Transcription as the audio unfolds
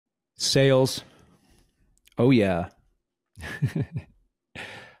Sales. Oh, yeah.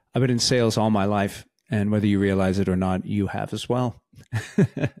 I've been in sales all my life, and whether you realize it or not, you have as well.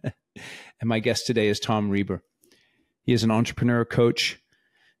 And my guest today is Tom Reber. He is an entrepreneur, coach,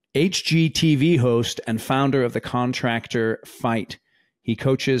 HGTV host, and founder of the Contractor Fight. He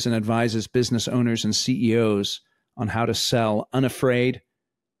coaches and advises business owners and CEOs on how to sell unafraid,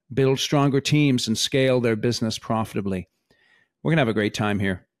 build stronger teams, and scale their business profitably. We're going to have a great time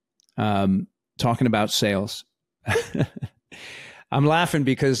here talking about sales. I'm laughing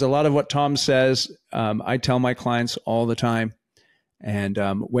because a lot of what Tom says, I tell my clients all the time. And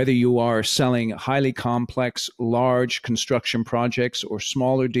whether you are selling highly complex, large construction projects or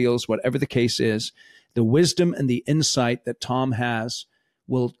smaller deals, whatever the case is, the wisdom and the insight that Tom has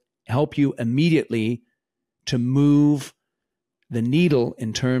will help you immediately to move the needle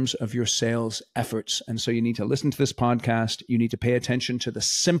in terms of your sales efforts. And so you need to listen to this podcast. You need to pay attention to the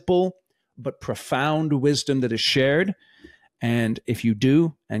simple but profound wisdom that is shared. And if you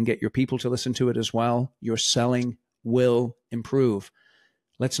do, and get your people to listen to it as well, your selling will improve.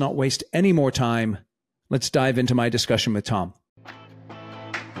 Let's not waste any more time. Let's dive into my discussion with Tom.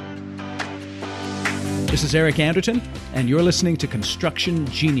 This is Eric Anderton, and you're listening to Construction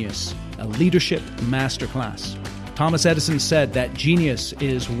Genius, a leadership masterclass. Thomas Edison said that genius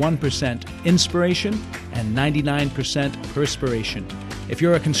is 1% inspiration and 99% perspiration. If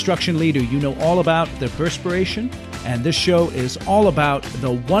you're a construction leader, you know all about the perspiration, and this show is all about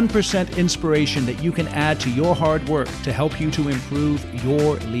the 1% inspiration that you can add to your hard work to help you to improve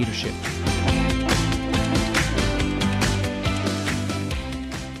your leadership.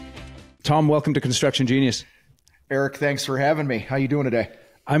 Tom, welcome to Construction Genius. Eric, thanks for having me. How you doing today?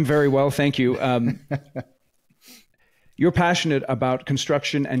 I'm very well, thank you. You're passionate about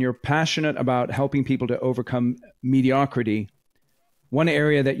construction, and you're passionate about helping people to overcome mediocrity. One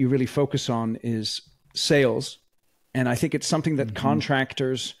area that you really focus on is sales. And I think it's something that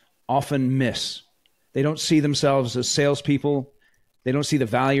contractors often miss. They don't see themselves as salespeople. They don't see the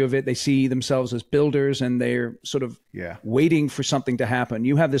value of it. They see themselves as builders, and they're sort of waiting for something to happen.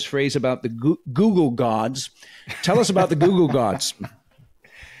 You have this phrase about the Google gods. Tell us about the Google gods.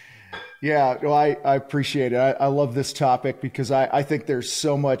 Yeah, well, I appreciate it. I love this topic because I think there's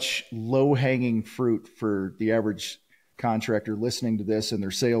so much low-hanging fruit for the average contractor listening to this and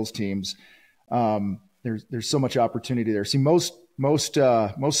their sales teams. There's so much opportunity there. See, most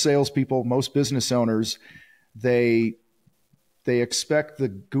salespeople, most business owners, they expect the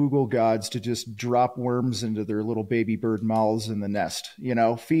Google gods to just drop worms into their little baby bird mouths in the nest. You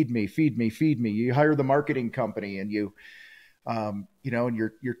know, feed me, feed me, feed me. You hire the marketing company, and and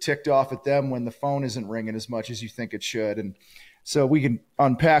you're ticked off at them when the phone isn't ringing as much as you think it should. And so we can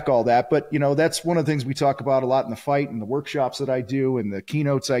unpack all that. But, that's one of the things we talk about a lot in the fight and the workshops that I do and the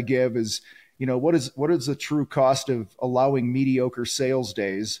keynotes I give is, what is the true cost of allowing mediocre sales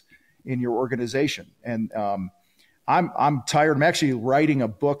days in your organization? And I'm tired. I'm actually writing a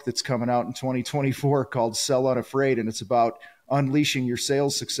book that's coming out in 2024 called Sell Unafraid, and it's about unleashing your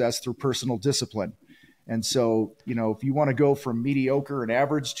sales success through personal discipline. And so, if you want to go from mediocre and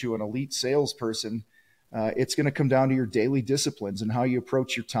average to an elite salesperson, it's going to come down to your daily disciplines and how you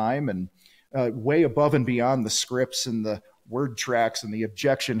approach your time, and way above and beyond the scripts and the word tracks and the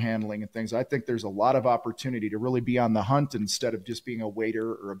objection handling and things. I think there's a lot of opportunity to really be on the hunt instead of just being a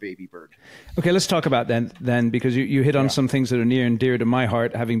waiter or a baby bird. Okay, let's talk about then because you hit on some things that are near and dear to my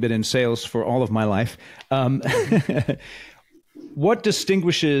heart, having been in sales for all of my life. What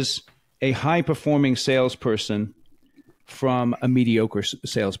distinguishes a high-performing salesperson from a mediocre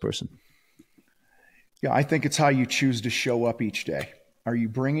salesperson? Yeah, I think it's how you choose to show up each day. Are you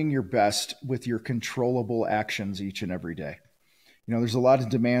bringing your best with your controllable actions each and every day? There's a lot of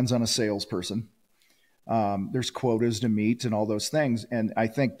demands on a salesperson. There's quotas to meet and all those things. And I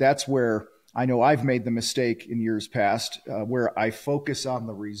think that's where I know I've made the mistake in years past, where I focus on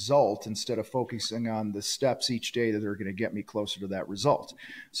the result instead of focusing on the steps each day that are going to get me closer to that result.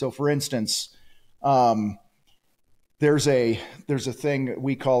 So for instance, there's a thing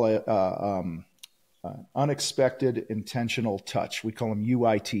we call unexpected intentional touch. We call them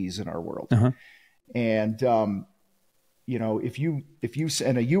UITs in our world. And, if you,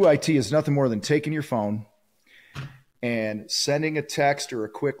 and a UIT is nothing more than taking your phone and sending a text or a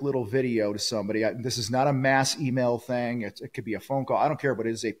quick little video to somebody. This is not a mass email thing. It could be a phone call. I don't care, but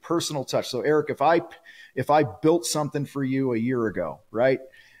it is a personal touch. So Eric, if I built something for you a year ago, right?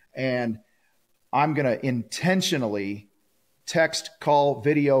 And I'm going to intentionally text, call,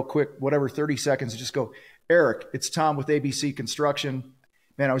 video, quick, whatever, 30 seconds, and just go, Eric, it's Tom with ABC Construction.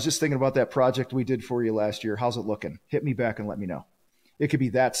 Man, I was just thinking about that project we did for you last year. How's it looking? Hit me back and let me know. It could be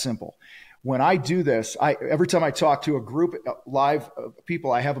that simple. When I do this, every time I talk to a group live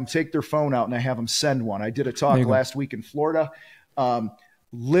people, I have them take their phone out and I have them send one. I did a talk last week in Florida.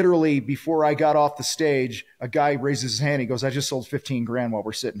 Literally before I got off the stage, a guy raises his hand. He goes, I just sold 15 grand while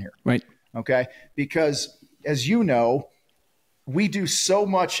we're sitting here. Right. Okay. Because as you know, we do so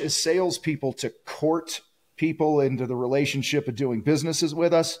much as salespeople to court people into the relationship of doing businesses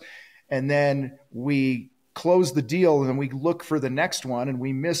with us. And then we close the deal and then we look for the next one and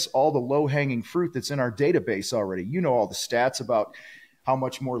we miss all the low-hanging fruit that's in our database already. You know all the stats about how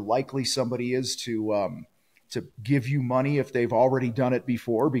much more likely somebody is to give you money if they've already done it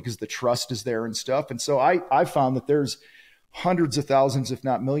before because the trust is there and stuff. And so I found that there's hundreds of thousands, if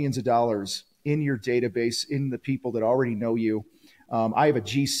not millions of dollars in your database, in the people that already know you. I have a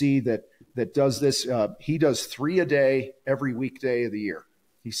GC that does this. He does 3 a day every weekday of the year.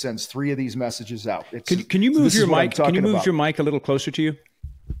 He sends 3 of these messages out. Can you move your mic? Can you move your mic a little closer to you?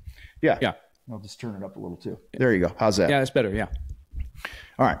 Yeah. Yeah. I'll just turn it up a little too. There you go. How's that? Yeah, that's better. Yeah.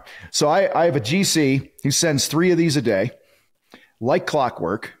 All right. So I have a GC who sends 3 of these a day, like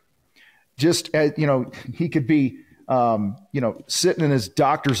clockwork. Just he could be sitting in his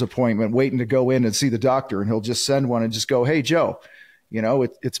doctor's appointment waiting to go in and see the doctor, and he'll just send one and just go, hey, Joe,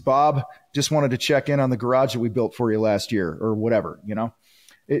 it's Bob. Just wanted to check in on the garage that we built for you last year or whatever,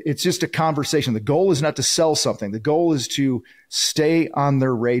 It's just a conversation. The goal is not to sell something. The goal is to stay on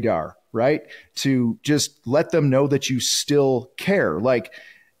their radar, right? To just let them know that you still care. Like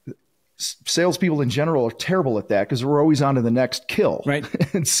salespeople in general are terrible at that because we're always on to the next kill. Right.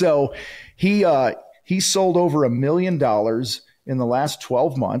 And so he sold over $1 million in the last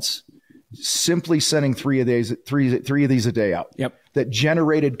 12 months, simply sending 3 of these a day out. Yep. That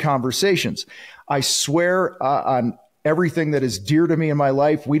generated conversations. I swear on everything that is dear to me in my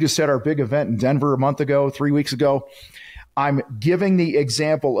life. We just had our big event in Denver 3 weeks ago. I'm giving the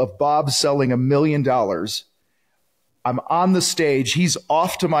example of Bob selling $1 million. I'm on the stage. He's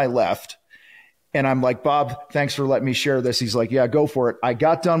off to my left. And I'm like, Bob, thanks for letting me share this. He's like, yeah, go for it. I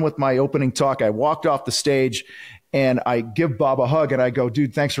got done with my opening talk. I walked off the stage and I give Bob a hug and I go,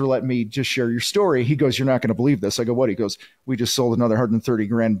 dude, thanks for letting me just share your story. He goes, you're not going to believe this. I go, what? He goes, we just sold another 130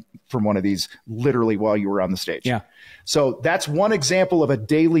 grand from one of these literally while you were on the stage. Yeah. So that's one example of a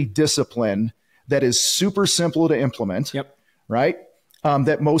daily discipline that is super simple to implement. Yep. Right.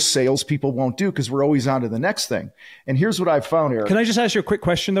 That most salespeople won't do because we're always on to the next thing. And here's what I've found, Eric. Can I just ask you a quick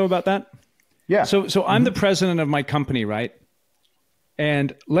question though about that? Yeah. So I'm the president of my company, right?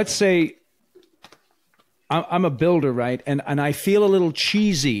 And let's say I'm a builder, right? And I feel a little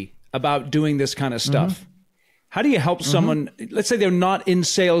cheesy about doing this kind of stuff. Mm-hmm. How do you help someone, let's say they're not in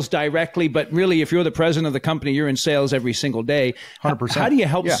sales directly, but really if you're the president of the company, you're in sales every single day. 100%. How do you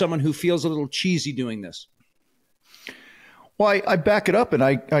help someone who feels a little cheesy doing this? Well, I back it up and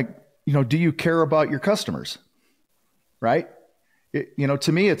I do you care about your customers? Right?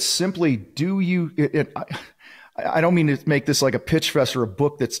 To me, it's simply, I don't mean to make this like a pitch fest or a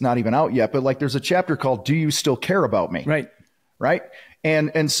book that's not even out yet, but like there's a chapter called Do You Still Care About Me? Right. Right.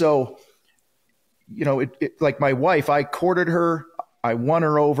 And so, like my wife, I courted her, I won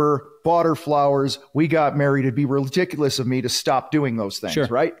her over, bought her flowers, we got married. It'd be ridiculous of me to stop doing those things. Sure.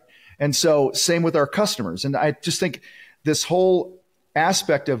 Right. And so same with our customers. And I just think this whole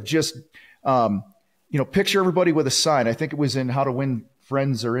aspect of just, picture everybody with a sign. I think it was in How to Win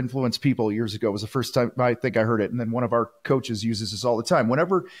Friends or Influence People years ago. It was the first time I think I heard it. And then one of our coaches uses this all the time.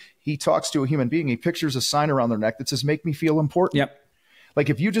 Whenever he talks to a human being, he pictures a sign around their neck that says, make me feel important. Yep. Like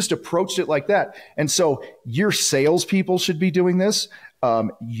if you just approached it like that. And so your salespeople should be doing this.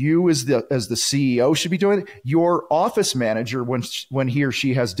 You as the CEO should be doing it. Your office manager, when he or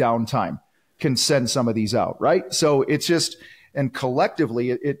she has downtime, can send some of these out. Right. So it's just, and collectively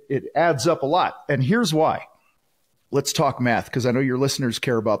it adds up a lot. And here's why. Let's talk math, because I know your listeners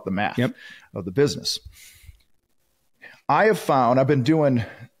care about the math of the business. I have found, I've been doing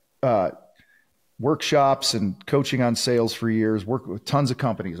workshops and coaching on sales for years, work with tons of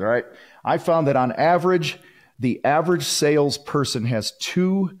companies, all right? I found that on average, the average salesperson has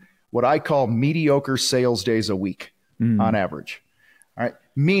 2 what I call mediocre sales days a week on average, all right?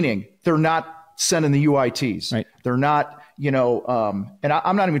 Meaning they're not sending the UITs. Right. They're not, and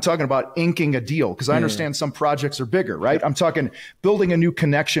I'm not even talking about inking a deal because I understand some projects are bigger, right? I'm talking building a new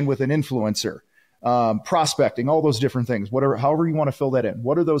connection with an influencer, prospecting, all those different things, however you want to fill that in.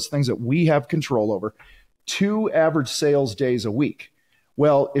 What are those things that we have control over? 2 average sales days a week.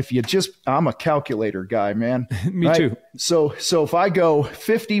 Well, I'm a calculator guy, man. Me too. So if I go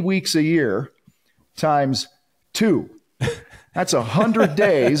 50 weeks a year times 2, that's 100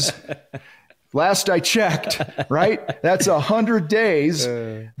 days. Last I checked, right? That's 100 days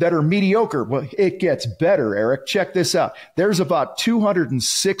that are mediocre. Well, it gets better, Eric. Check this out. There's about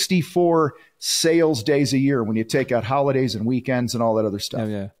 264 sales days a year when you take out holidays and weekends and all that other stuff.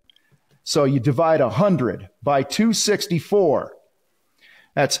 Yeah. So you divide 100 by 264.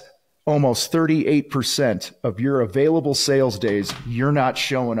 That's almost 38% of your available sales days. You're not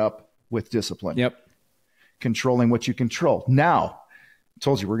showing up with discipline. Yep. Controlling what you control. Now, I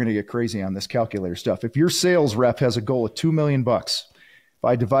told you we're going to get crazy on this calculator stuff. If your sales rep has a goal of $2 million, if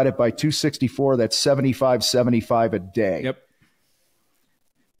I divide it by 264, that's 75 a day. Yep.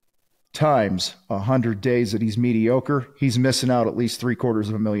 Times 100 days that he's mediocre, he's missing out at least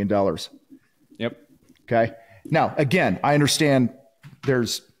 $750,000. Yep. Okay. Now, again, I understand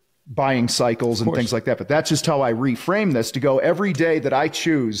there's buying cycles and things like that, but that's just how I reframe this to go every day that I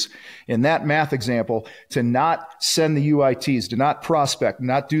choose in that math example to not send the UITs, to not prospect,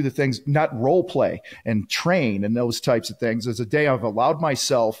 not do the things, not role play and train and those types of things is a day I've allowed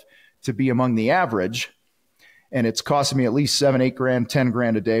myself to be among the average. And it's costing me at least $7, $8 grand, $10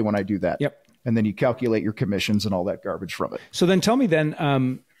 grand a day when I do that. Yep. And then you calculate your commissions and all that garbage from it. So then tell me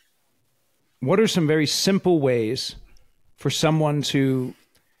then, what are some very simple ways for someone to,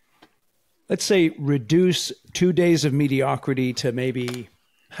 let's say, reduce 2 days of mediocrity to maybe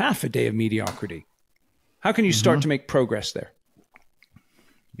half a day of mediocrity? How can you start to make progress there?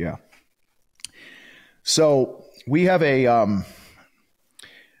 Yeah. So we have a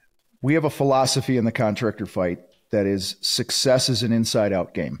philosophy in the Contractor Fight that is success is an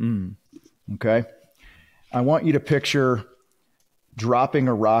inside-out game. Okay? I want you to picture dropping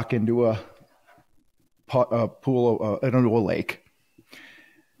a rock into a pool, into a lake.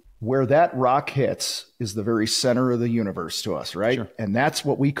 Where that rock hits is the very center of the universe to us, right? Sure. And that's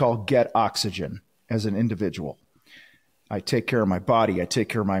what we call get oxygen as an individual. I take care of my body. I take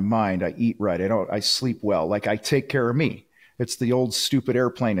care of my mind. I eat right. I sleep well. Like I take care of me. It's the old stupid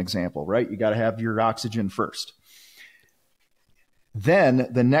airplane example, right? You got to have your oxygen first. Then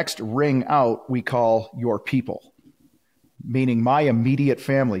the next ring out we call your people, meaning my immediate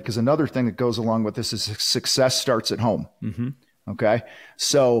family. Because another thing that goes along with this is success starts at home. Okay.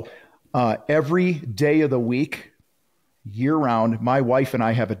 So every day of the week, year round, my wife and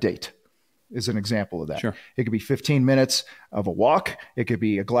I have a date is an example of that. Sure. It could be 15 minutes of a walk. It could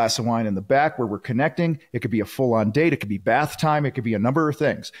be a glass of wine in the back where we're connecting. It could be a full on date. It could be bath time. It could be a number of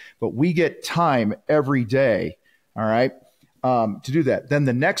things, but we get time every day. All right. To do that. Then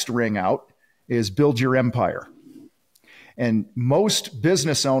the next ring out is build your empire. And most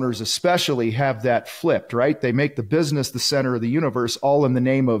business owners especially have that flipped, right? They make the business the center of the universe, all in the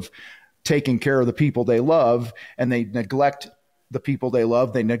name of taking care of the people they love, and they neglect the people they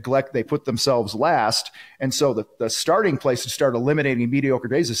love. They put themselves last. And so the starting place to start eliminating mediocre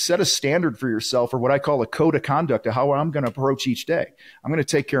days is set a standard for yourself, or what I call a code of conduct of how I'm going to approach each day. I'm going to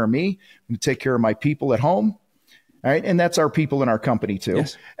take care of me. I'm going to take care of my people at home. All right. And that's our people in our company too.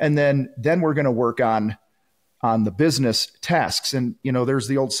 Yes. And then we're going to work on the business tasks. And, there's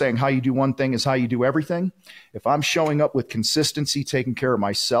the old saying, how you do one thing is how you do everything. If I'm showing up with consistency, taking care of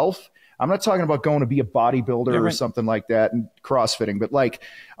myself, I'm not talking about going to be a bodybuilder or something like that and CrossFitting, but like,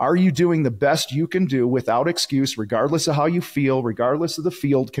 are you doing the best you can do without excuse, regardless of how you feel, regardless of the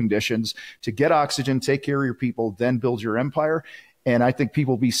field conditions, to get oxygen, take care of your people, then build your empire? And I think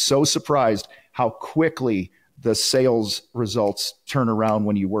people will be so surprised how quickly the sales results turn around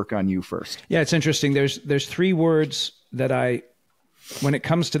when you work on you first. Yeah, it's interesting. There's three words that when it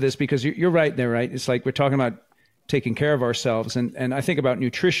comes to this, because you're right there, right? It's like we're talking about taking care of ourselves. And I think about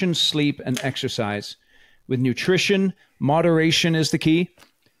nutrition, sleep, and exercise. With nutrition, moderation is the key.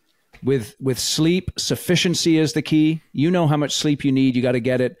 With sleep, sufficiency is the key. You know how much sleep you need. You got to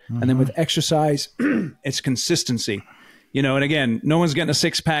get it. And then with exercise, it's consistency. And again, no one's getting a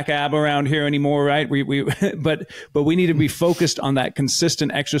six-pack ab around here anymore, right? But we need to be focused on that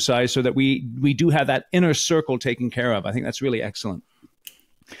consistent exercise so that we do have that inner circle taken care of. I think that's really excellent.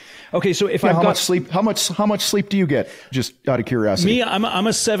 Okay, so if how much sleep do you get? Just out of curiosity. Me, I'm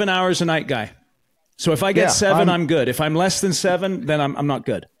a 7 hours a night guy. So if I get 7, I'm good. If I'm less than 7, then I'm not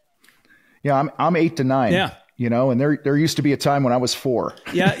good. Yeah, I'm 8 to 9. Yeah. And there used to be a time when I was 4.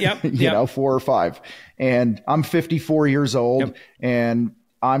 Yeah. 4 or 5. And I'm 54 years old, and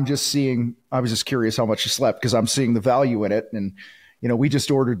I was just curious how much you slept because I'm seeing the value in it. And, we just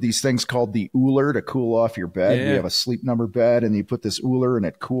ordered these things called the Ooler to cool off your bed. Yeah. We have a Sleep Number bed, and you put this Ooler and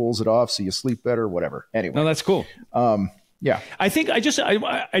it cools it off so you sleep better, whatever. Anyway. No, that's cool. Yeah. I think I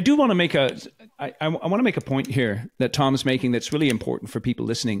do want to make I want to make a point here that Tom's making that's really important for people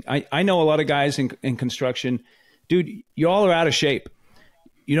listening. I know a lot of guys in construction, dude, you all are out of shape.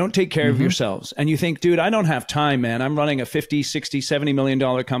 you don't take care of yourselves, and you think, dude, I don't have time, man. I'm running a 50, 60, $70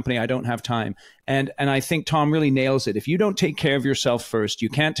 million company. I don't have time. And I think Tom really nails it. If you don't take care of yourself first, you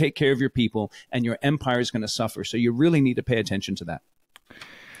can't take care of your people, and your empire is going to suffer. So you really need to pay attention to that.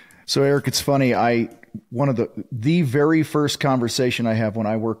 So Eric, it's funny. One of the very first conversation I have when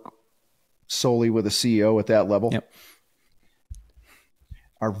I work solely with a CEO at that level,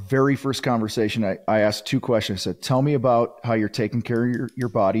 our very first conversation, I asked two questions. I said, tell me about how you're taking care of your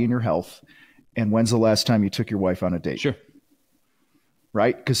body and your health. And when's the last time you took your wife on a date? Sure.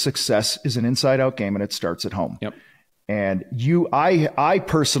 Right? Because success is an inside out game, and it starts at home. Yep. And I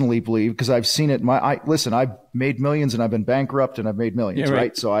personally believe, because I've seen it, listen, I've made millions and I've been bankrupt and I've made millions,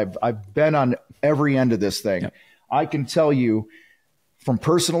 right? So I've been on every end of this thing. Yep. I can tell you from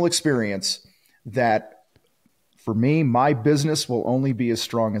personal experience that for me, my business will only be as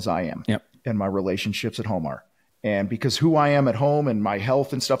strong as I am. Yep. And my relationships at home are. And because who I am at home and my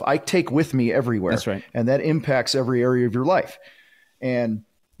health and stuff, I take with me everywhere. That's right. And that impacts every area of your life. And,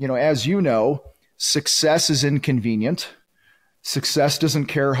 as you know, success is inconvenient. Success doesn't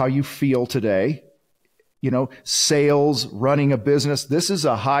care how you feel today. Sales, running a business, this is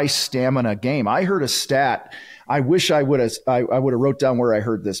a high stamina game. I heard a stat. I wish I would have wrote down where I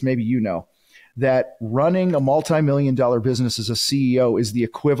heard this. Maybe that running a multi-million-dollar business as a CEO is the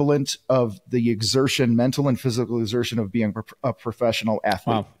equivalent of the mental and physical exertion of being a professional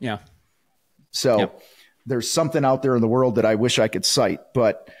athlete. Wow. Yeah. So there's something out there in the world that I wish I could cite,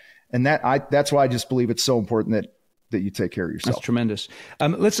 that's why I just believe it's so important that you take care of yourself. That's tremendous.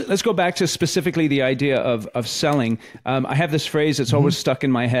 Let's go back to specifically the idea of selling. I have this phrase that's always stuck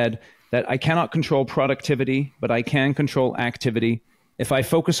in my head, that I cannot control productivity, but I can control activity. If I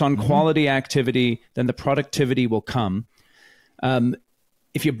focus on quality activity, then the productivity will come.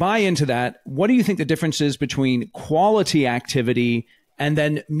 If you buy into that, what do you think the difference is between quality activity and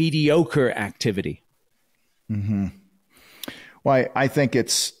then mediocre activity? Well, I think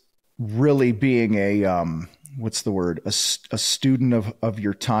it's really being a student of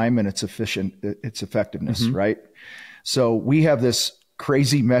your time and its effectiveness, right? So we have this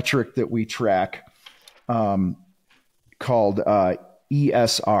crazy metric that we track called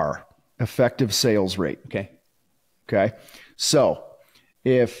ESR, effective sales rate. Okay. So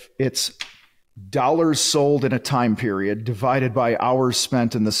if it's dollars sold in a time period divided by hours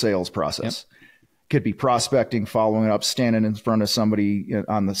spent in the sales process, could be prospecting, following up, standing in front of somebody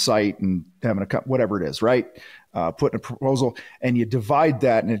on the site and having whatever it is, right? Putting a proposal, and you divide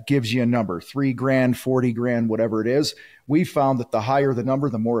that and it gives you a number, $3,000, $40,000, whatever it is. We found that the higher the number,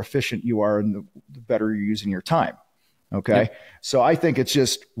 the more efficient you are and the better you're using your time. Okay. Yep. So I think it's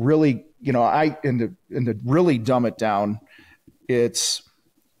just really, and to really dumb it down, is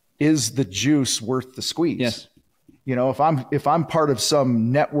the juice worth the squeeze? Yes. If I'm part of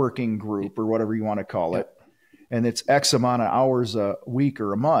some networking group or whatever you want to call it, and it's X amount of hours a week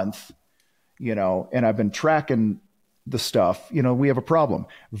or a month, and I've been tracking the stuff, we have a problem.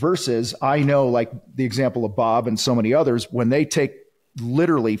 Versus I know, like the example of Bob and so many others, when they take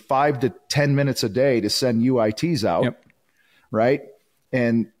literally 5 to 10 minutes a day to send UITs out, right?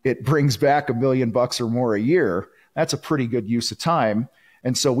 And it brings back $1 million or more a year. That's a pretty good use of time.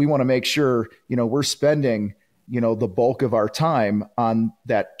 And so we want to make sure, we're spending, the bulk of our time on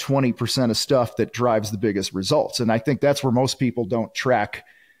that 20% of stuff that drives the biggest results. And I think that's where most people don't track,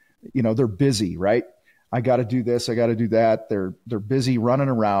 they're busy, right? I got to do this. I got to do that. They're busy running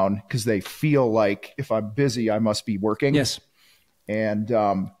around because they feel like if I'm busy, I must be working. Yes. And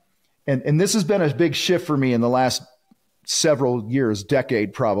this has been a big shift for me in the last several years,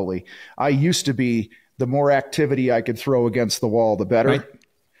 decade probably. I used to be, the more activity I could throw against the wall, the better. Right.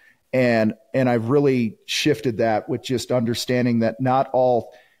 And I've really shifted that with just understanding that not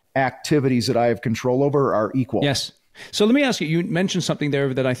all activities that I have control over are equal. Yes. So let me ask you, you mentioned something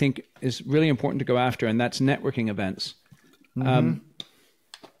there that I think is really important to go after, and that's networking events.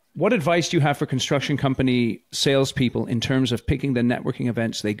 What advice do you have for construction company salespeople in terms of picking the networking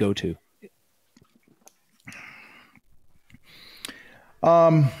events they go to?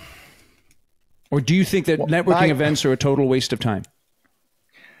 Or do you think that networking events are a total waste of time?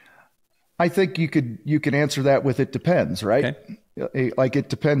 I think you could answer that with it depends, right? Okay. Like it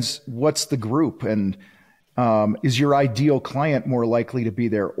depends what's the group, and is your ideal client more likely to be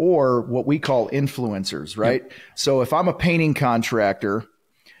there, or what we call influencers, right? Yep. So if I'm a painting contractor,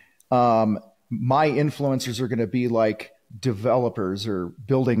 my influencers are going to be like developers or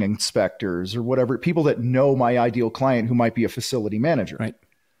building inspectors or whatever, people that know my ideal client who might be a facility manager.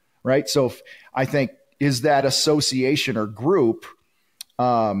 Right. So I think, is that association or group,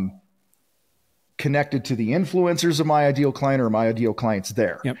 connected to the influencers of my ideal client or my ideal client's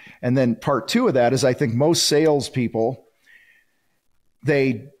there. Yep. And then part two of that is I think most salespeople,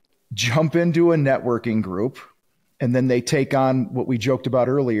 they jump into a networking group and then they take on what we joked about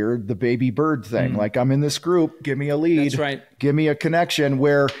earlier, the baby bird thing. Like, I'm in this group, give me a lead, That's right. Give me a connection,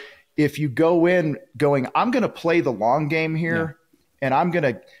 where if you go in going, I'm going to play the long game here, and I'm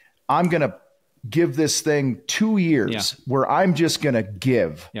going to give this thing 2 years where I'm just going to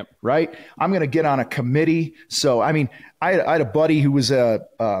give, right? I'm going to get on a committee. So, I mean, I had a buddy who was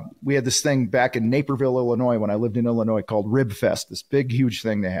we had this thing back in Naperville, Illinois, when I lived in Illinois, called Rib Fest, this big, huge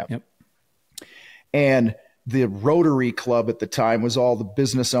thing they have. And the Rotary Club at the time was all the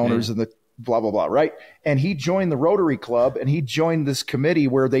business owners and the blah, blah, blah, right? And he joined the Rotary Club, and he joined this committee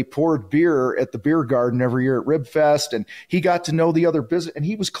where they poured beer at the beer garden every year at Rib Fest. And he got to know the other business, and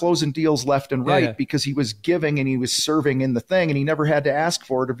he was closing deals left and right because he was giving and he was serving in the thing, and he never had to ask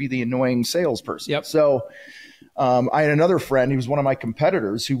for it to be the annoying salesperson. So I had another friend, he was one of my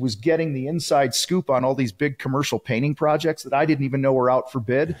competitors, who was getting the inside scoop on all these big commercial painting projects that I didn't even know were out for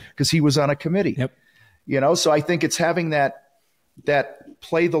bid because he was on a committee. You know, so I think it's having that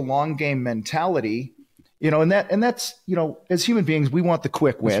play the long game mentality, you know, and that's, you know, as human beings, we want the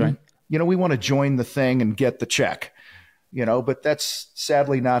quick win. Right. You know, we want to join the thing and get the check, you know, but that's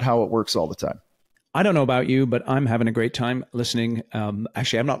sadly not how it works all the time. I don't know about you, but I'm having a great time listening.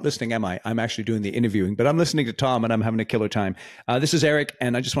 Actually, I'm not listening, am I? I'm actually doing the interviewing, but I'm listening to Tom and I'm having a killer time. This is Eric,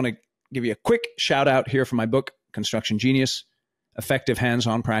 and I just want to give you a quick shout out here from my book, Construction Genius: Effective,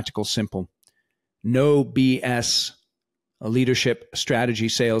 Hands-On, Practical, Simple. No BS leadership, strategy,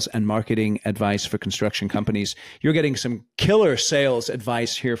 sales, and marketing advice for construction companies. You're getting some killer sales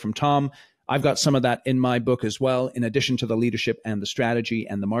advice here from Tom. I've got some of that in my book as well, in addition to the leadership and the strategy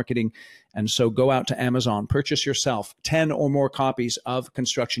and the marketing. And so go out to Amazon, purchase yourself 10 or more copies of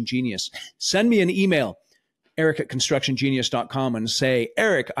Construction Genius. Send me an email, eric@constructiongenius.com, and say,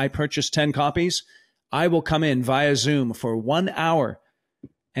 Eric, I purchased 10 copies. I will come in via Zoom for 1 hour.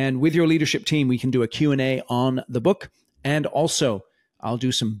 And with your leadership team, we can do a Q&A on the book. And also, I'll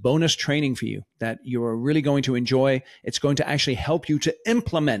do some bonus training for you that you're really going to enjoy. It's going to actually help you to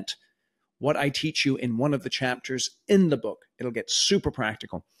implement what I teach you in one of the chapters in the book. It'll get super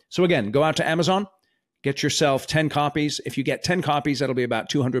practical. So again, go out to Amazon, get yourself 10 copies. If you get 10 copies, that'll be about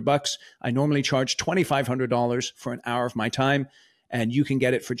 $200. I normally charge $2,500 for an hour of my time, and you can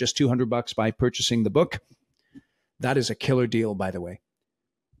get it for just $200 by purchasing the book. That is a killer deal, by the way.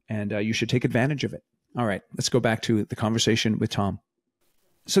 And you should take advantage of it. All right, let's go back to the conversation with Tom.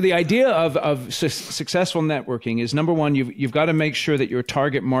 So the idea of successful networking is, number one, you've got to make sure that your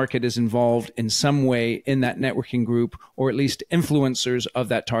target market is involved in some way in that networking group, or at least influencers of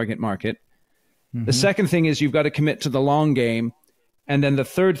that target market. Mm-hmm. The second thing is you've got to commit to the long game. And then the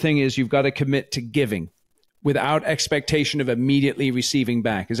third thing is you've got to commit to giving without expectation of immediately receiving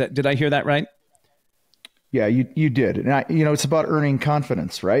back. Did I hear that right? Yeah, you did. And it's about earning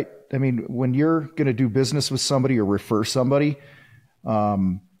confidence, right? I mean, when you're going to do business with somebody or refer somebody,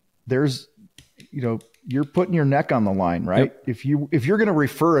 you're putting your neck on the line, right? Yep. If you're going to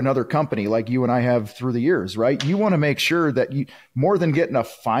refer another company like you and I have through the years, right? You want to make sure that you, more than getting a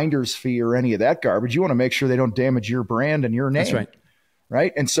finder's fee or any of that garbage, you want to make sure they don't damage your brand and your name. That's right.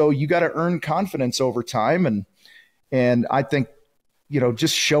 Right. And so you got to earn confidence over time. And I think,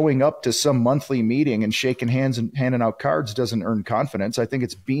 just showing up to some monthly meeting and shaking hands and handing out cards doesn't earn confidence. I think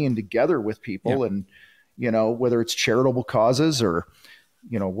it's being together with people and, whether it's charitable causes or,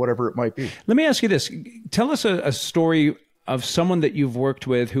 whatever it might be. Let me ask you this. Tell us a story of someone that you've worked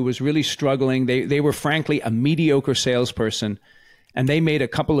with who was really struggling. They were frankly a mediocre salesperson, and they made a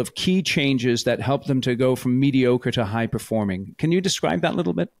couple of key changes that helped them to go from mediocre to high performing. Can you describe that a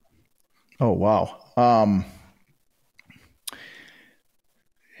little bit? Oh, wow.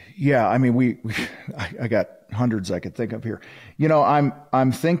 Yeah, I mean, I got hundreds I could think of here.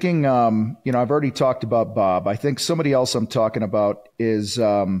 I'm thinking, I've already talked about Bob. I think somebody else I'm talking about is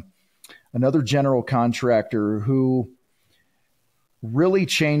another general contractor who really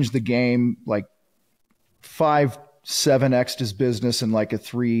changed the game, like 5-7x'd his business in like a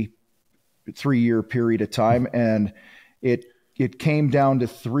three-year period of time. And it came down to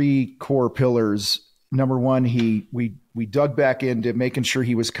 3 core pillars. Number one, we dug back into making sure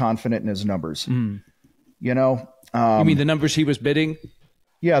he was confident in his numbers. You mean the numbers he was bidding?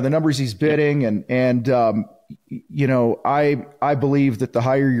 Yeah, the numbers he's bidding. I believe that the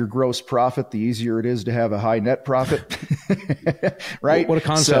higher your gross profit, the easier it is to have a high net profit. Right? What a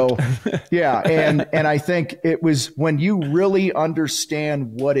concept. So, yeah. And I think it was when you really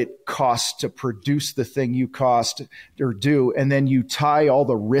understand what it costs to produce the thing you cost or do, and then you tie all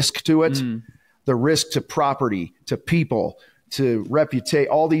the risk to it. the risk to property, to people, to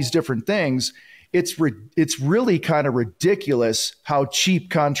reputation, all these different things, it's really kind of ridiculous how cheap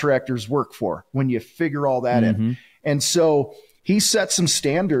contractors work for when you figure all that in. And so he set some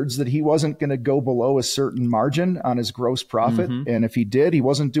standards that he wasn't going to go below a certain margin on his gross profit. And if he did, he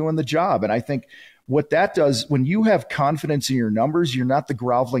wasn't doing the job. And I think what that does, when you have confidence in your numbers, you're not the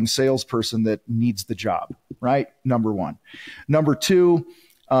groveling salesperson that needs the job, right? Number one. Number two,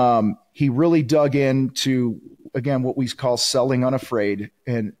 he really dug into, again, what we call selling unafraid.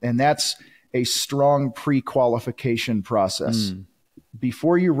 And that's a strong pre-qualification process.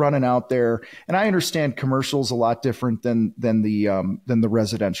 Before you're running out there, and I understand commercial's a lot different than the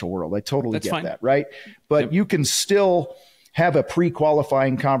residential world. I totally get that, right? But you can still have a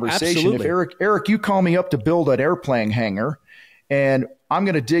pre-qualifying conversation. Absolutely. If Eric, you call me up to build an airplane hangar, and I'm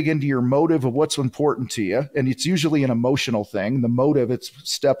going to dig into your motive of what's important to you, and it's usually an emotional thing. The motive, it's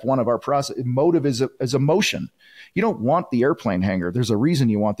step one of our process. Motive is emotion. You don't want the airplane hangar. There's a reason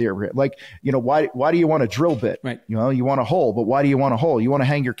you want the airplane. Like, why do you want a drill bit? Right. You want a hole, but why do you want a hole? You want to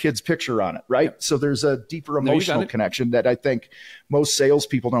hang your kid's picture on it, right? Yep. So there's a deeper emotional connection that I think most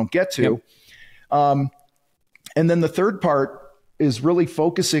salespeople don't get to. Yep. And then the third part is really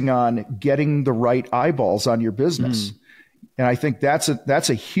focusing on getting the right eyeballs on your business. And I think that's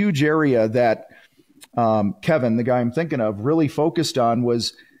a huge area that Kevin, the guy I'm thinking of, really focused on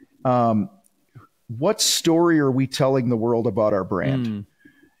was what story are we telling the world about our brand?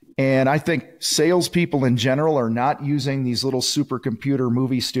 And I think salespeople in general are not using these little supercomputer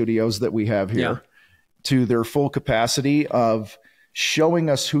movie studios that we have here to their full capacity of showing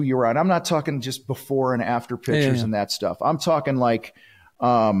us who you are. And I'm not talking just before and after pictures and that stuff. I'm talking like,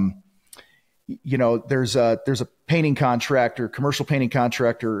 there's a painting contractor, commercial painting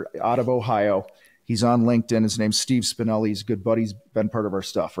contractor out of Ohio. He's on LinkedIn. His name's Steve Spinelli. He's a good buddy. He's been part of our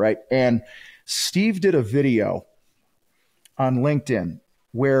stuff, right? And Steve did a video on LinkedIn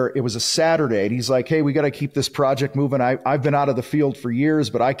where it was a Saturday, and he's like, hey, we got to keep this project moving. I've been out of the field for years,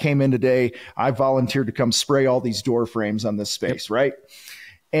 but I came in today. I volunteered to come spray all these door frames on this space, right?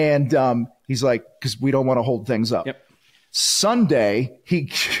 And he's like, because we don't want to hold things up. Sunday,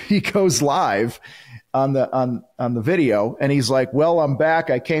 he goes live on the video, and he's like, well, I'm back.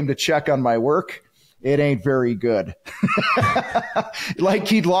 I came to check on my work. It ain't very good. Like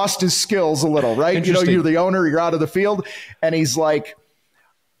he'd lost his skills a little, right? You're the owner, you're out of the field. And he's like,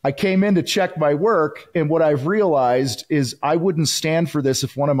 I came in to check my work, and what I've realized is I wouldn't stand for this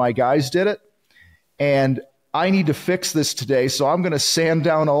if one of my guys did it. And I need to fix this today, so I'm going to sand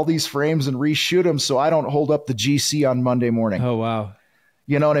down all these frames and reshoot them so I don't hold up the GC on Monday morning. Oh, wow.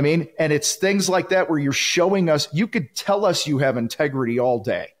 You know what I mean? And it's things like that where you're showing us, you could tell us you have integrity all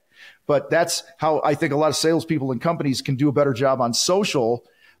day. But that's how I think a lot of salespeople and companies can do a better job on social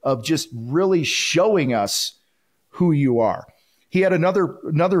of just really showing us who you are. He had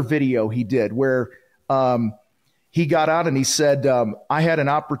another video he did where he got out and he said, I had an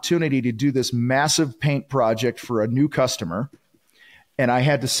opportunity to do this massive paint project for a new customer, and I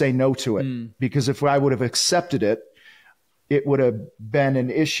had to say no to it because if I would have accepted it, it would have been an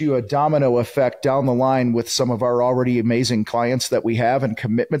issue, a domino effect down the line with some of our already amazing clients that we have and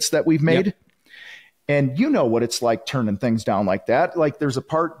commitments that we've made. Yep. And you know what it's like turning things down like that. Like there's a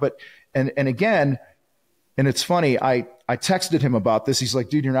part, and again, and it's funny, I texted him about this. He's like,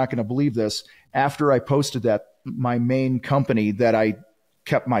 dude, you're not going to believe this. After I posted that, my main company that I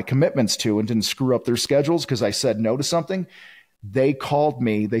kept my commitments to and didn't screw up their schedules because I said no to something, they called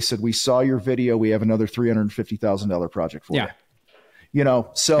me. They said, we saw your video. We have another $350,000 project for you.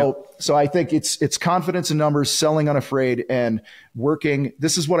 So I think it's confidence in numbers, selling unafraid, and working.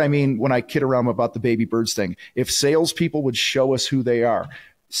 This is what I mean when I kid around about the baby birds thing. If salespeople would show us who they are,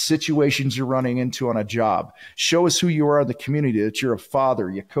 situations you're running into on a job, show us who you are in the community, that you're a father,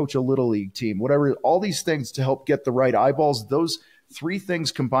 you coach a little league team, whatever, all these things to help get the right eyeballs. Those three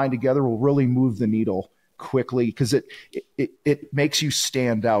things combined together will really move the needle quickly because it makes you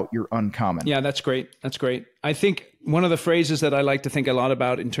stand out. You're uncommon. Yeah, that's great. That's great. I think one of the phrases that I like to think a lot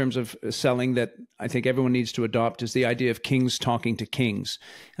about in terms of selling that I think everyone needs to adopt is the idea of kings talking to kings.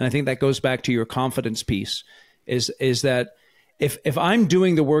 And I think that goes back to your confidence piece is that if I'm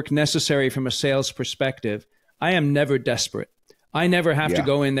doing the work necessary from a sales perspective, I am never desperate. I never have to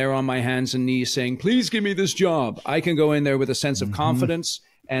go in there on my hands and knees saying, please give me this job. I can go in there with a sense of confidence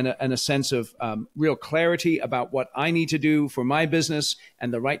and a sense of real clarity about what I need to do for my business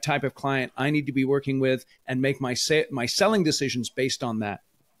and the right type of client I need to be working with, and make my selling decisions based on that.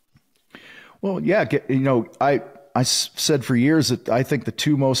 Well, yeah, I said for years that I think the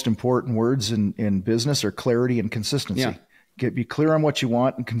two most important words in business are clarity and consistency. Be clear on what you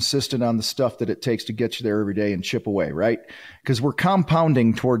want and consistent on the stuff that it takes to get you there every day and chip away, right? Because we're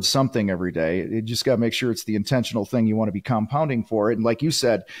compounding towards something every day. You just got to make sure it's the intentional thing you want to be compounding for it. And like you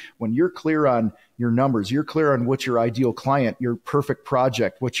said, when you're clear on your numbers, you're clear on what your ideal client, your perfect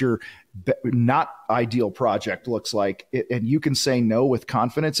project, what your not ideal project looks like, and you can say no with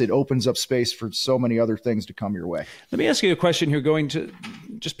confidence, it opens up space for so many other things to come your way. Let me ask you a question here, going to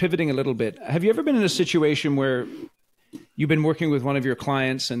just pivoting a little bit. Have you ever been in a situation where you've been working with one of your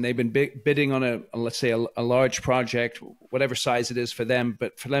clients and they've been bidding on let's say a large project, whatever size it is for them,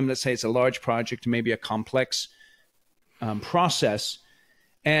 but for them, let's say it's a large project, maybe a complex process,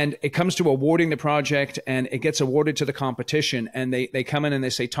 and it comes to awarding the project and it gets awarded to the competition, and they come in and they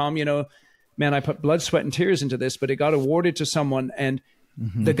say, Tom, man, I put blood, sweat, and tears into this, but it got awarded to someone, and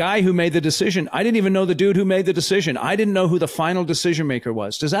the guy who made the decision, I didn't even know the dude who made the decision. I didn't know who the final decision maker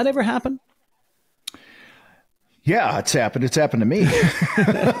was. Does that ever happen? Yeah, it's happened. It's happened to me.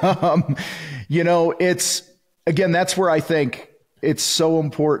 Again, that's where I think it's so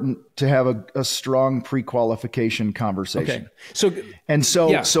important to have a strong pre-qualification conversation. Okay.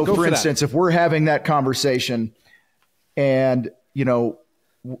 So for instance, if we're having that conversation and,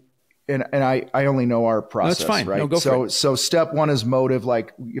 I only know our process, that's fine. right? No, go for it. So step one is motive.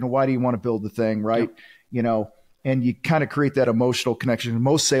 Like, why do you want to build the thing? Right. Yep. And you kind of create that emotional connection.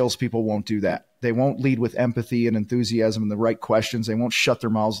 Most salespeople won't do that. They won't lead with empathy and enthusiasm and the right questions. They won't shut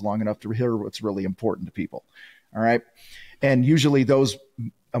their mouths long enough to hear what's really important to people. All right. And usually those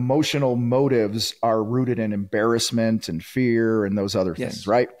emotional motives are rooted in embarrassment and fear and those other things,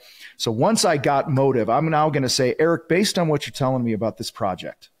 right? So once I got motive, I'm now going to say, Eric, based on what you're telling me about this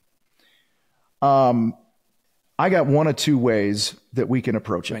project, I got one of two ways that we can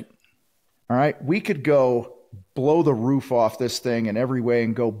approach it. Right. All right. We could go blow the roof off this thing in every way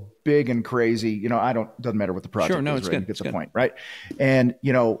and go big and crazy. Doesn't matter what the project is, it's right? good. You get the point, right? And,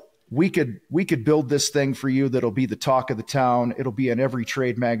 we could build this thing for you that'll be the talk of the town. It'll be in every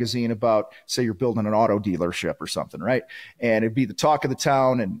trade magazine about, say you're building an auto dealership or something, right? And it'd be the talk of the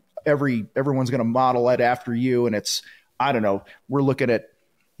town, and everyone's going to model it after you. And it's, I don't know, we're looking at,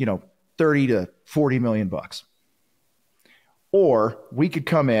 30 to 40 million bucks. Or we could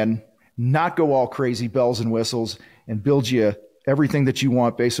come in, not go all crazy bells and whistles, and build you everything that you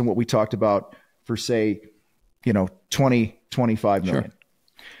want based on what we talked about for, say, 20, 25 million. Sure.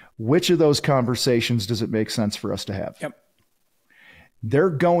 Which of those conversations does it make sense for us to have? Yep. They're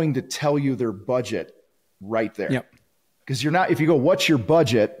going to tell you their budget right there. Yep. Because if you go, what's your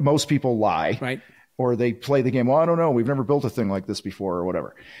budget? Most people lie. Right. Or they play the game. Well, I don't know. We've never built a thing like this before or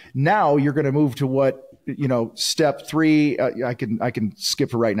whatever. Now you're going to move to what, step 3, I can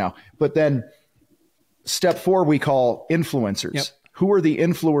skip for right now. But then step 4, we call influencers. Yep. Who are the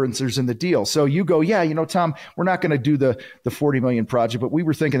influencers in the deal? So you go, Tom, we're not going to do the 40 million project, but we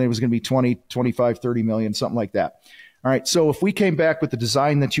were thinking it was going to be 20, 25, 30 million, something like that. All right. So if we came back with the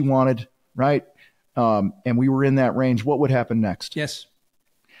design that you wanted, right, and we were in that range, what would happen next? Yes.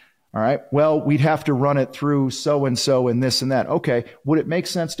 All right. Well, we'd have to run it through so-and-so and this and that. Okay. Would it make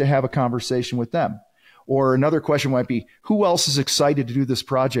sense to have a conversation with them? Or another question might be, who else is excited to do this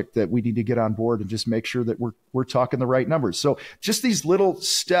project that we need to get on board and just make sure that we're talking the right numbers? So just these little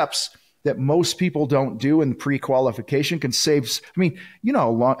steps that most people don't do in pre-qualification can save.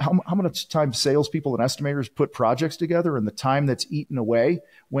 How much time salespeople and estimators put projects together, and the time that's eaten away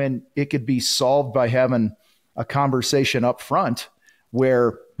when it could be solved by having a conversation up front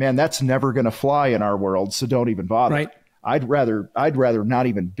where, man, that's never going to fly in our world. So don't even bother. Right. I'd rather not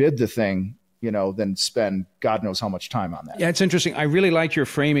even bid the thing, than spend God knows how much time on that. Yeah, it's interesting. I really like your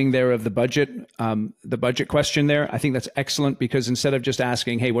framing there of the budget question there. I think that's excellent, because instead of just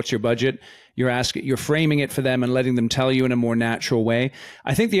asking, hey, what's your budget? You're framing it for them and letting them tell you in a more natural way.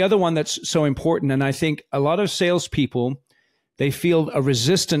 I think the other one that's so important, and I think a lot of salespeople, they feel a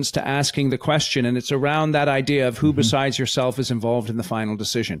resistance to asking the question, and it's around that idea of who besides yourself is involved in the final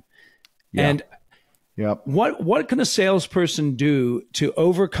decision. Yeah. And yep. What can a salesperson do to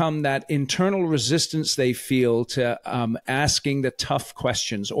overcome that internal resistance they feel to asking the tough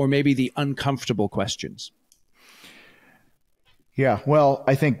questions, or maybe the uncomfortable questions? Yeah, well,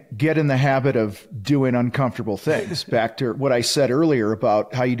 I think get in the habit of doing uncomfortable things. Back to what I said earlier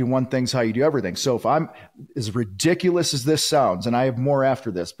about how you do one thing's how you do everything. So if I'm, as ridiculous as this sounds, and I have more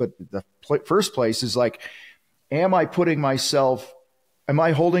after this, but the first place is like, am I holding myself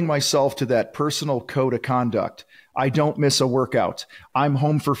to that personal code of conduct? I don't miss a workout. I'm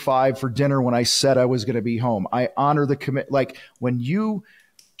home for 5 for dinner when I said I was going to be home. I honor the commit. Like, when you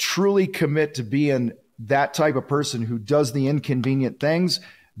truly commit to being that type of person who does the inconvenient things,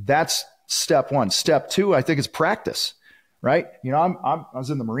 that's step 1. Step 2, I think, is practice, right? You know, I was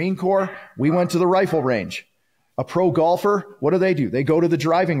in the Marine Corps. We went to the rifle range. A pro golfer, what do? They go to the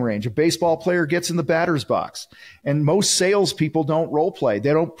driving range. A baseball player gets in the batter's box. And most salespeople don't role play.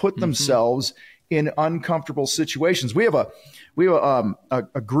 They don't put themselves in uncomfortable situations. We have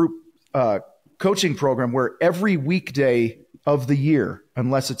a group coaching program where every weekday of the year,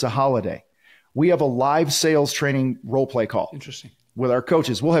 unless it's a holiday, we have a live sales training role play call. Interesting. With our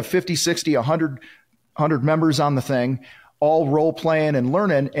coaches. We'll have 50, 60, 100 members on the thing, all role playing and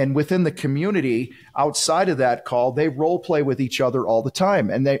learning. And within the community outside of that call, they role play with each other all the time.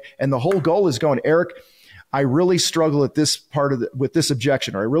 And the whole goal is going, Eric, I really struggle at this part of with this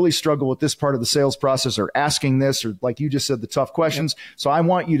objection, or I really struggle with this part of the sales process, or asking this, or like you just said, the tough questions. Yep. So I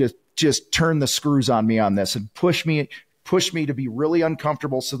want you to just turn the screws on me on this and push me to be really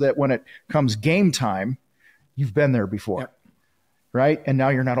uncomfortable so that when it comes game time, you've been there before. Yep. Right. And now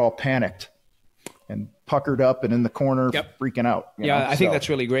you're not all panicked and puckered up and in the corner, freaking out. I think that's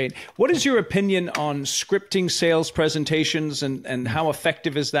really great. What is your opinion on scripting sales presentations, and how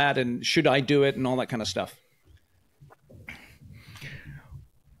effective is that? And should I do it and all that kind of stuff?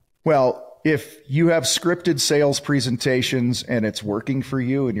 Well, if you have scripted sales presentations and it's working for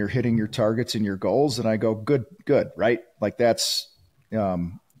you and you're hitting your targets and your goals, then I go, good, right? Like that's,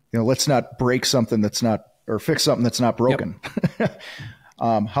 let's not break something that's not, or fix something that's not broken. Yep.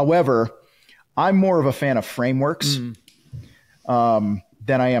 However, I'm more of a fan of frameworks than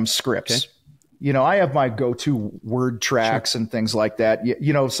I am scripts. Okay. You know, I have my go-to word tracks and things like that.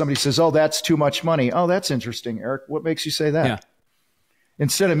 You know, if somebody says, oh, that's too much money. Oh, that's interesting, Eric. What makes you say that? Yeah.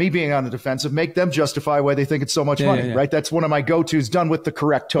 Instead of me being on the defensive, make them justify why they think it's so much money, right? That's one of my go-tos, done with the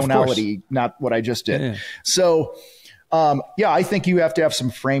correct tonality, not what I just did. Yeah. So, I think you have to have some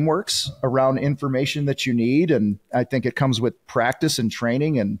frameworks around information that you need. And I think it comes with practice and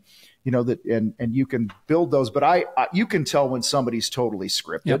training, and, you know, that, and you can build those, but you can tell when somebody's totally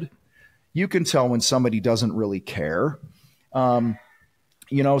scripted. Yep. You can tell when somebody doesn't really care.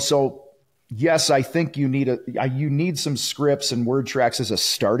 So yes, I think you need some scripts and word tracks as a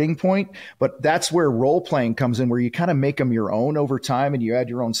starting point, but that's where role playing comes in, where you kind of make them your own over time and you add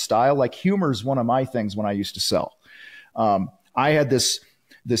your own style. Like humor is one of my things when I used to sell. I had this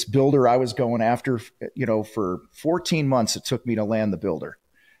builder I was going after, for 14 months, it took me to land the builder.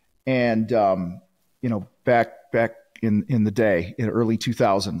 And, back in the day, in early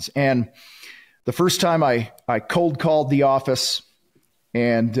 2000s. And the first time I cold called the office,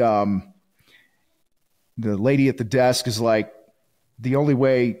 and, the lady at the desk is like, the only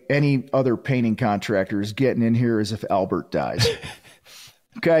way any other painting contractor is getting in here is if Albert dies.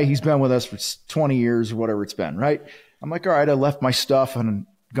 Okay. He's been with us for 20 years or whatever it's been. Right. I'm like, all right, I left my stuff and I'm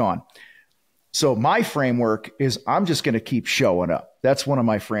gone. So my framework is I'm just going to keep showing up. That's one of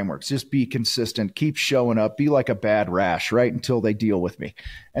my frameworks. Just be consistent, keep showing up, be like a bad rash, right? Until they deal with me.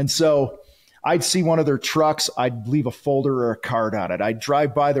 And so I'd see one of their trucks. I'd leave a folder or a card on it. I'd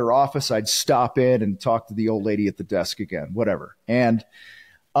drive by their office. I'd stop in and talk to the old lady at the desk again, whatever. And,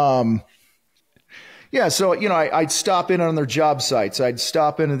 so, I'd stop in on their job sites. I'd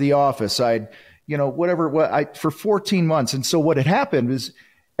stop into the office. For 14 months. And so what had happened is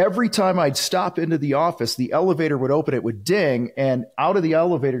every time I'd stop into the office, the elevator would open, it would ding, and out of the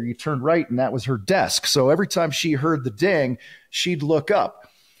elevator, you turned right, and that was her desk. So every time she heard the ding, she'd look up.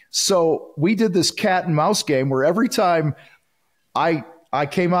 So we did this cat and mouse game where every time I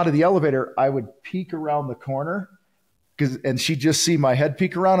came out of the elevator, I would peek around the corner, and she'd just see my head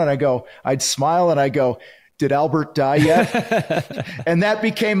peek around, and I'd smile and I go, did Albert die yet? And that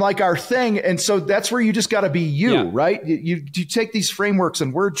became like our thing. And so that's where you just got to be you, right? You take these frameworks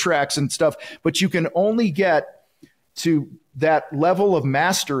and word tracks and stuff, but you can only get to that level of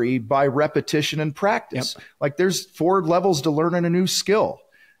mastery by repetition and practice. Yep. Like there's 4 levels to learning a new skill.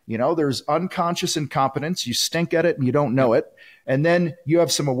 There's unconscious incompetence. You stink at it and you don't know it. And then you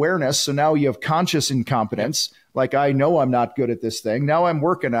have some awareness. So now you have conscious incompetence. Like, I know I'm not good at this thing. Now I'm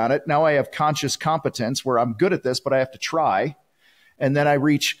working on it. Now I have conscious competence where I'm good at this, but I have to try. And then I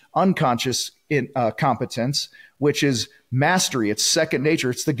reach unconscious competence, which is mastery. It's second nature.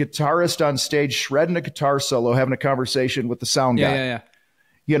 It's the guitarist on stage shredding a guitar solo, having a conversation with the sound guy. Yeah.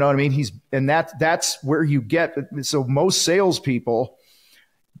 You know what I mean? That's where you get. So most salespeople,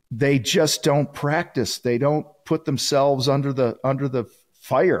 they just don't practice. They don't put themselves under the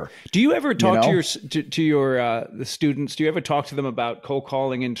fire. Do you ever talk to your the students? Do you ever talk to them about cold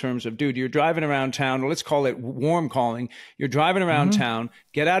calling in terms of, dude, you're driving around town, or let's call it warm calling. You're driving around town,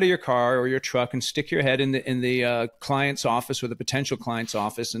 get out of your car or your truck and stick your head in the client's office or the potential client's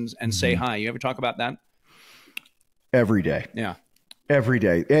office and say hi. You ever talk about that? Every day. Yeah. Every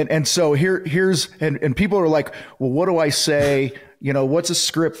day. And so here's people are like, well, what do I say? You know, what's a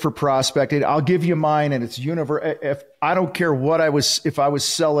script for prospecting? I'll give you mine, and it's universal. If I don't care what if I was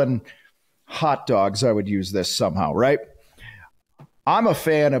selling hot dogs, I would use this somehow, right? I'm a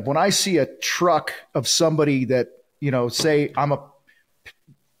fan of when I see a truck of somebody that, you know, say I'm a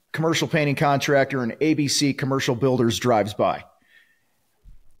commercial painting contractor and ABC Commercial Builders drives by.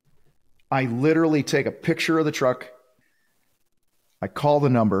 I literally take a picture of the truck. I call the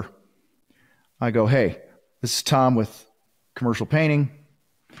number. I go, hey, this is Tom with Commercial Painting.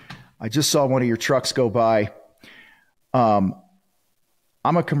 I just saw one of your trucks go by. I'm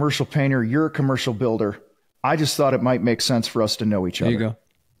a commercial painter. You're a commercial builder. I just thought it might make sense for us to know each other. There you go.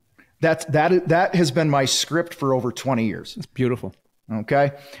 That has been my script for over 20 years. It's beautiful.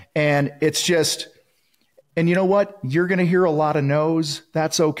 Okay. And it's just, and you know what? You're going to hear a lot of no's.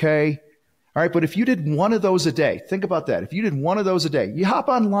 That's okay. All right. But if you did one of those a day, think about that. If you did one of those a day, you hop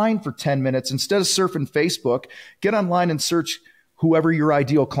online for 10 minutes instead of surfing Facebook, get online and search whoever your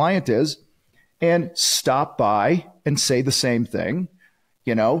ideal client is and stop by and say the same thing,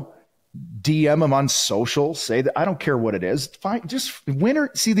 you know, DM them on social, say that I don't care what it is. Just winner.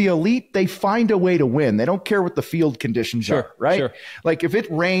 See, the elite, they find a way to win. They don't care what the field conditions are, right? Sure. Like if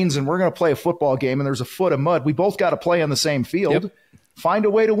it rains and we're going to play a football game and there's a foot of mud, we both got to play on the same field. Yep. Find a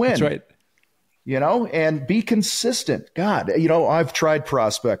way to win. That's right. You know, and be consistent. God, you know, I've tried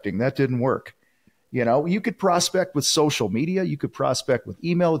prospecting. That didn't work. You know, you could prospect with social media. You could prospect with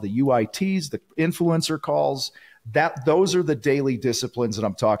email, the UITs, the influencer calls. Those are the daily disciplines that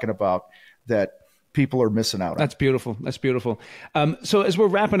I'm talking about that people are missing out on. That's beautiful. That's beautiful. So as we're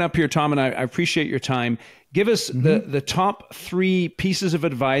wrapping up here, Tom, and I appreciate your time, give us the top 3 pieces of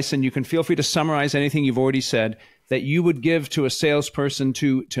advice, and you can feel free to summarize anything you've already said, that you would give to a salesperson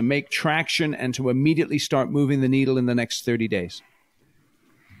to make traction and to immediately start moving the needle in the next 30 days?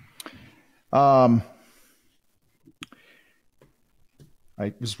 I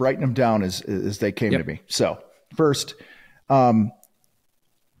was writing them down as they came to me. So first,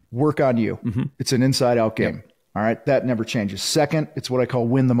 work on you. It's an inside out game. All right. That never changes. Second, it's what I call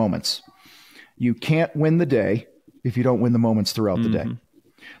win the moments. You can't win the day if you don't win the moments throughout the day.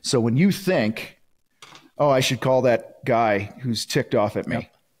 So when you think, oh, I should call that guy who's ticked off at me,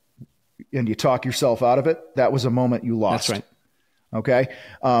 and you talk yourself out of it, that was a moment you lost. That's right. Okay.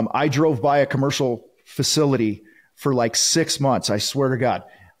 I drove by a commercial facility for like 6 months. I swear to God,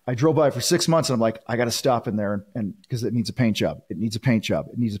 I drove by for 6 months and I'm like, I got to stop in there and because it needs a paint job. It needs a paint job.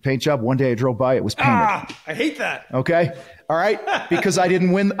 It needs a paint job. One day I drove by, it was painted. I hate that. Okay. All right. Because I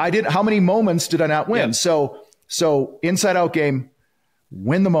didn't win. How many moments did I not win? So inside out game,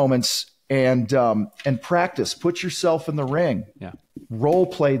 win the moments and practice, put yourself in the ring, role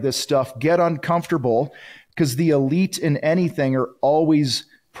play this stuff, get uncomfortable, because the elite in anything are always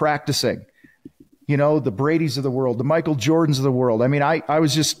practicing. You know, the Bradys of the world, the Michael Jordans of the world. I mean, I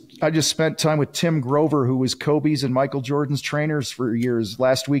just spent time with Tim Grover, who was Kobe's and Michael Jordan's trainers for years,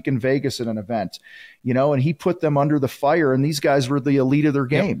 last week in Vegas at an event, you know, and he put them under the fire, and these guys were the elite of their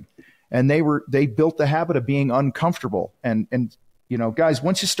game. And they built the habit of being uncomfortable. And, you know, guys,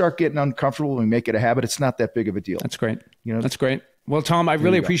 once you start getting uncomfortable and make it a habit, it's not that big of a deal. That's great. You know, that's great. Well, Tom, I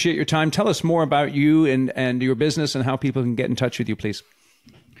really appreciate your time. Tell us more about you and your business and how people can get in touch with you, please.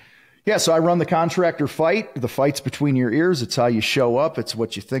 Yeah, so I run the Contractor Fight. The fight's between your ears. It's how you show up. It's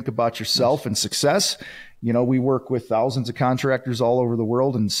what you think about yourself and success. You know, we work with thousands of contractors all over the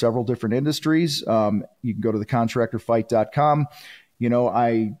world in several different industries. You can go to thecontractorfight.com. You know,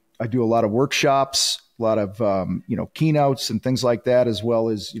 I do a lot of workshops, a lot of, you know, keynotes and things like that, as well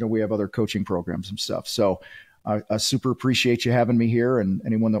as, you know, we have other coaching programs and stuff. So I super appreciate you having me here, and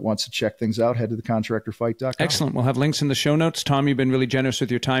anyone that wants to check things out, head to thecontractorfight.com. Excellent. We'll have links in the show notes. Tom, you've been really generous with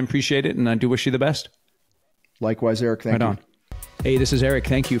your time. Appreciate it. And I do wish you the best. Likewise, Eric. Thank you. Right on. Hey, this is Eric.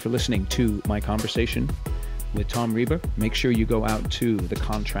 Thank you for listening to my conversation with Tom Reber. Make sure you go out to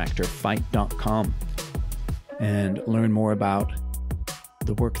thecontractorfight.com and learn more about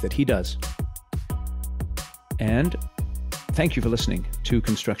the work that he does. And thank you for listening to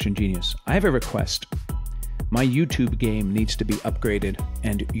Construction Genius. I have a request. My YouTube game needs to be upgraded,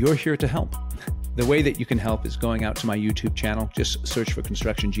 and you're here to help. The way that you can help is going out to my YouTube channel. Just search for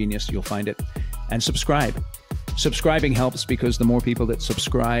Construction Genius. You'll find it. And subscribe. Subscribing helps because the more people that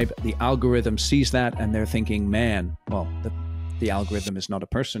subscribe, the algorithm sees that and they're thinking, man, well, the algorithm is not a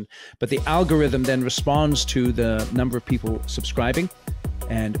person, but the algorithm then responds to the number of people subscribing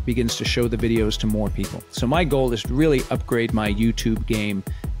and begins to show the videos to more people. So my goal is to really upgrade my YouTube game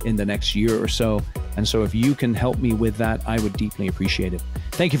in the next year or so. And so if you can help me with that, I would deeply appreciate it.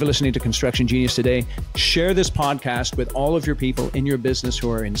 Thank you for listening to Construction Genius today. Share this podcast with all of your people in your business who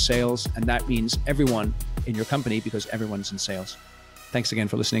are in sales, and that means everyone in your company because everyone's in sales. Thanks again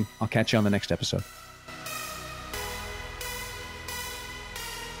for listening. I'll catch you on the next episode.